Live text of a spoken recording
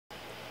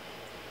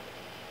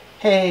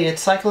Hey,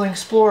 it's Cycling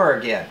Explorer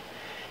again.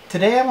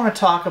 Today I want to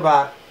talk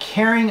about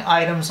carrying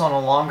items on a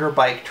longer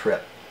bike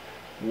trip.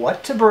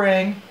 What to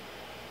bring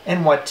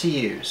and what to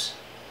use.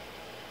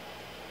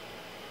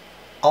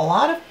 A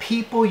lot of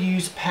people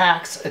use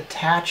packs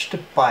attached to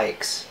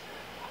bikes.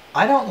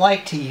 I don't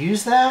like to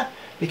use that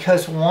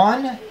because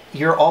one,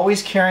 you're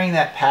always carrying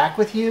that pack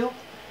with you.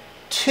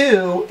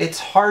 Two, it's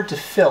hard to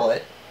fill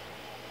it.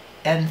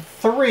 And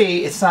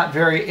three, it's not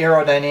very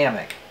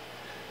aerodynamic.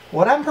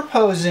 What I'm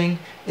proposing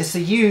is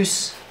the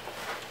use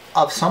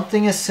of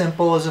something as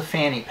simple as a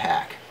fanny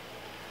pack.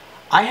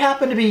 I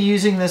happen to be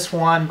using this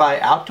one by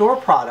Outdoor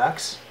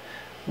Products,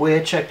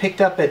 which I picked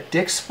up at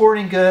Dick's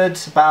Sporting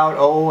Goods about,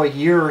 a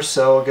year or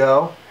so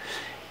ago.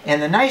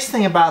 And the nice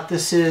thing about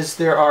this is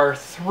there are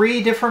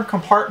 3 different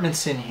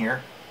compartments in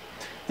here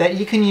that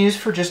you can use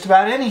for just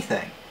about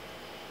anything.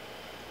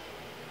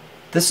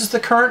 This is the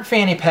current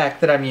fanny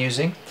pack that I'm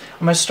using.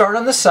 I'm going to start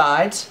on the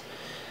sides.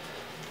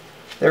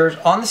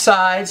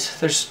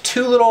 There's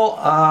 2 little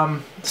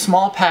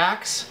small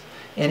packs,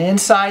 and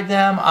inside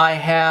them I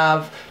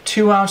have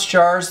 2-ounce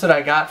jars that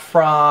I got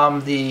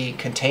from the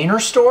Container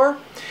Store,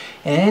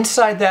 and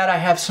inside that I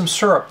have some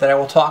syrup that I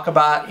will talk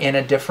about in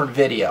a different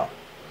video.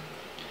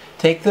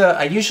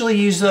 I usually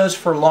use those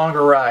for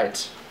longer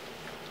rides.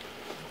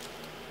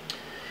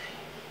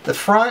 The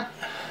front,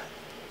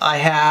 I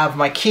have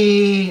my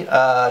key,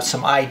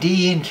 some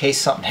ID in case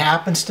something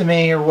happens to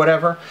me or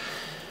whatever.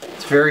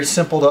 It's very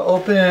simple to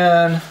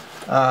open,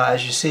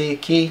 as you see,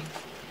 key.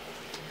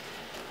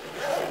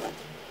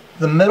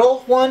 The middle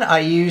one I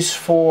use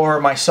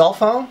for my cell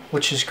phone,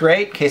 which is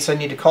great in case I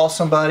need to call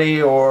somebody,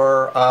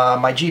 or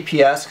my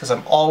GPS, because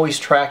I'm always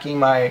tracking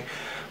my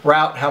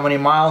route, how many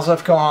miles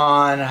I've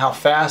gone, how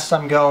fast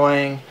I'm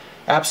going.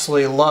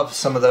 Absolutely love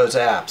some of those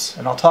apps,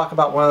 and I'll talk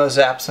about one of those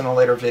apps in a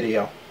later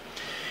video.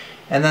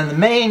 And then the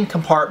main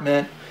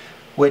compartment,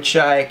 which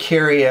I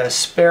carry a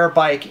spare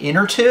bike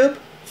inner tube.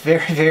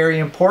 Very, very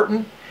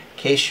important in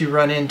case you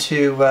run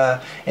into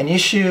an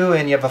issue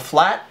and you have a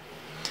flat.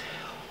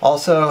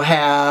 Also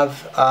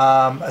have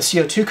a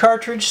CO2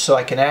 cartridge so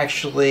I can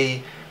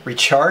actually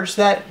recharge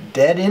that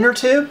dead inner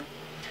tube.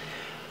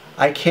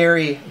 I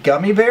carry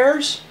gummy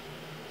bears,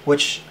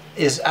 which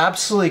is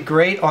absolutely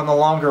great on the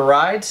longer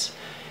rides.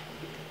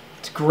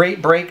 It's a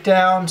great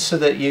breakdown so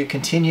that you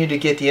continue to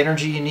get the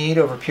energy you need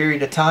over a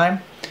period of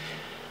time.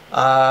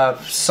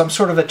 Some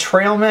sort of a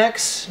trail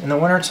mix. In the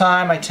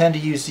wintertime I tend to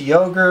use the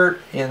yogurt.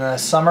 In the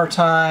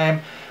summertime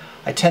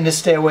I tend to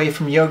stay away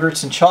from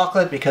yogurts and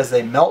chocolate because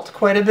they melt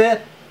quite a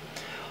bit.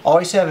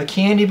 Always have a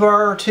candy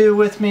bar or 2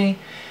 with me,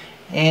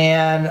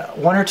 and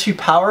 1 or 2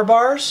 power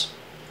bars.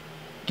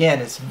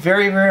 Again, it's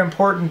very, very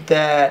important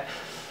that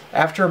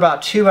after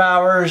about 2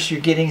 hours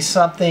you're getting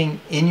something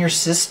in your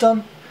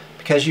system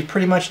because you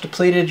pretty much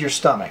depleted your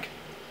stomach.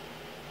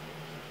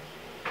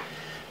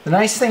 The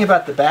nice thing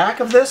about the back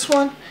of this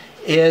one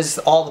is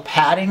all the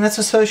padding that's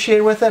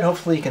associated with it.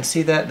 Hopefully you can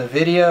see that in the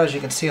video, as you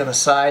can see on the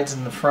sides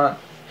and the front.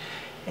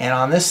 And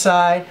on this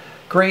side,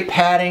 great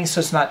padding so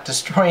it's not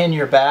destroying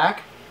your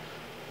back.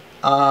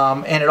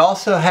 And it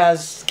also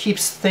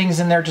keeps things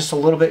in there just a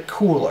little bit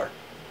cooler.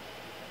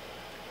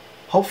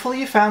 Hopefully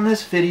you found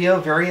this video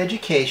very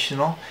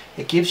educational.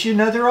 It gives you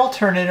another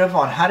alternative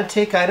on how to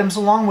take items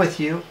along with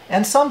you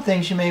and some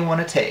things you may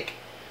want to take.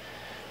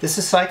 This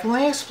is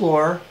Cycling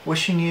Explorer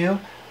wishing you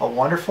a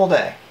wonderful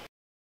day.